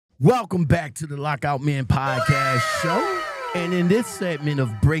Welcome back to the Lockoutmen podcast show. And in this segment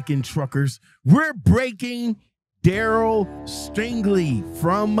of Breaking Truckers, we're breaking Daryl Stringley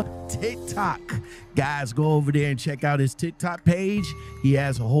from TikTok. Guys, go over there and check out his TikTok page. He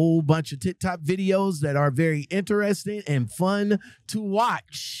has a whole bunch of TikTok videos that are very interesting and fun to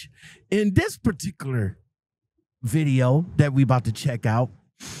watch. In this particular video that we about to check out,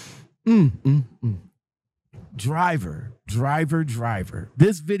 Driver.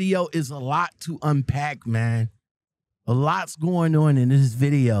 This video is a lot to unpack, man. A lot's going on in this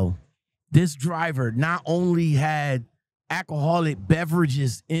video. This driver not only had alcoholic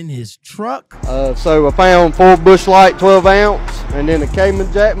beverages in his truck. So I found 4 Busch Light 12 ounce and then a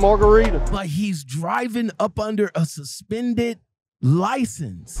Cayman Jack margarita. But he's driving up under a suspended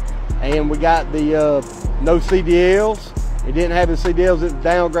license. And we got the no CDLs. He didn't have his CDLs. It was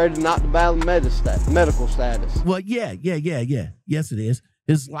downgraded, not the valid medical status. Well, yeah. Yes, it is.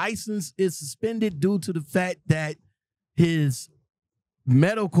 His license is suspended due to the fact that his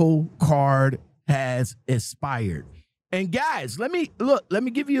medical card has expired. And guys, let me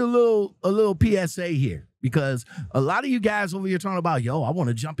give you a little PSA here, because a lot of you guys over here talking about, yo, I want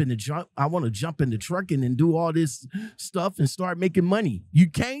to jump into trucking and do all this stuff and start making money. You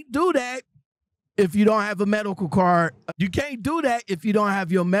can't do that if you don't have a medical card. You can't do that if you don't have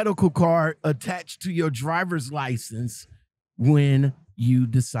your medical card attached to your driver's license when you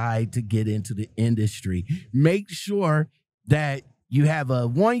decide to get into the industry. Make sure that you have a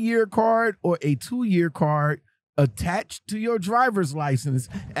 1-year card or a 2-year card attached to your driver's license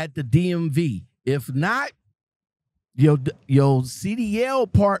at the DMV. If not, your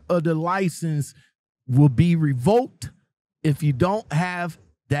CDL part of the license will be revoked if you don't have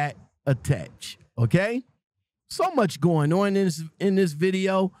that attached. Okay? So much going on in this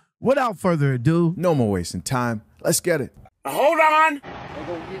video. Without further ado, no more wasting time. Let's get it. Hold on. We're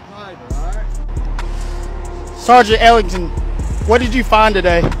going to get lighter, all right? Sergeant Ellington, what did you find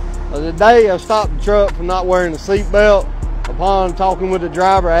today? Today I stopped the truck for not wearing a seatbelt. Upon talking with the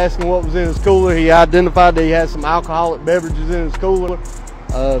driver, asking what was in his cooler, he identified that he had some alcoholic beverages in his cooler.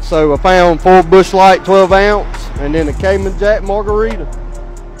 So I found 4 Busch Light 12 ounce and then a Cayman Jack margarita.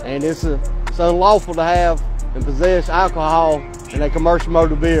 And it's unlawful to have and possess alcohol in a commercial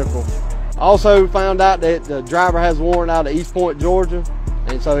motor vehicle. Also found out that the driver has a warrant out of East Point, Georgia,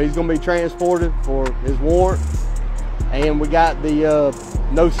 and so he's going to be transported for his warrant. And we got the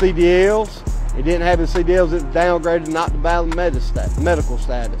no CDLs. He didn't have his CDLs. It was downgraded, not the valid medical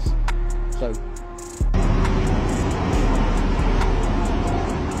status. So.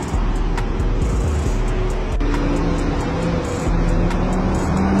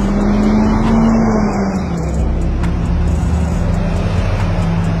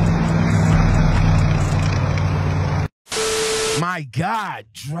 My God,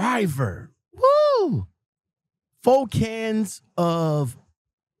 driver. Woo! 4 cans of,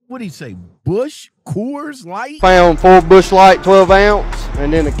 what do you say, Busch Coors Light? Found 4 Busch Light 12 ounce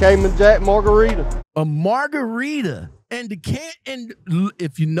and then a Cayman Jack margarita. A margarita. And the can, and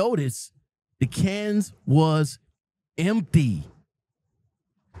if you notice, the cans was empty.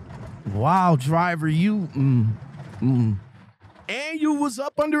 Wow, driver, you, And you was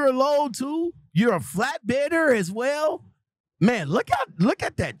up under a load too? You're a flatbedder as well? Man, look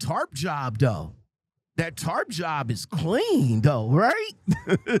at that tarp job, though. That tarp job is clean, though, right?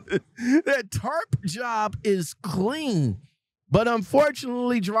 That tarp job is clean. But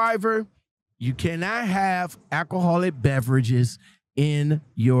unfortunately, driver, you cannot have alcoholic beverages in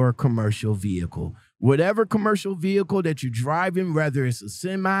your commercial vehicle. Whatever commercial vehicle that you're driving, whether it's a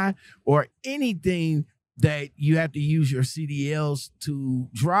semi or anything that you have to use your CDLs to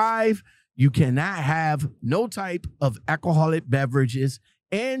drive, you cannot have no type of alcoholic beverages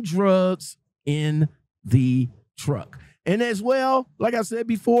and drugs in the truck. And as well, like I said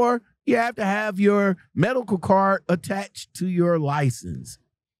before, you have to have your medical card attached to your license.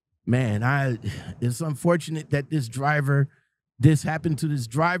 Man, it's unfortunate that this happened to this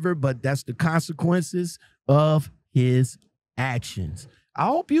driver, but that's the consequences of his actions. I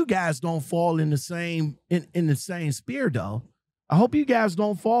hope you guys don't fall in the same spear, though. I hope you guys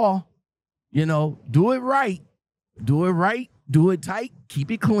don't fall. You know, do it right. Do it right. Do it tight.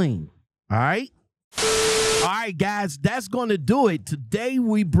 Keep it clean. All right? All right, guys, that's going to do it. Today,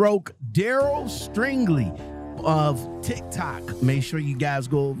 we broke Daryl Stringley of TikTok. Make sure you guys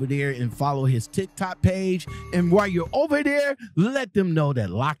go over there and follow his TikTok page. And while you're over there, let them know that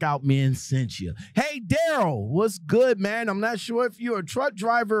Lockoutmen sent you. Hey, Daryl, what's good, man? I'm not sure if you're a truck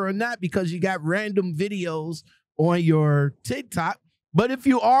driver or not because you got random videos on your TikTok. But if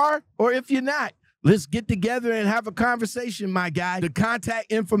you are or if you're not, Let's get together and have a conversation, my guy. The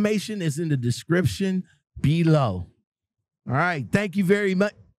contact information is in the description below. All right. Thank you very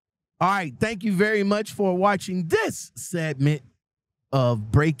much. All right. Thank you very much for watching this segment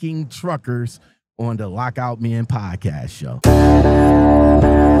of Breaking Truckers on the Lockoutmen podcast show.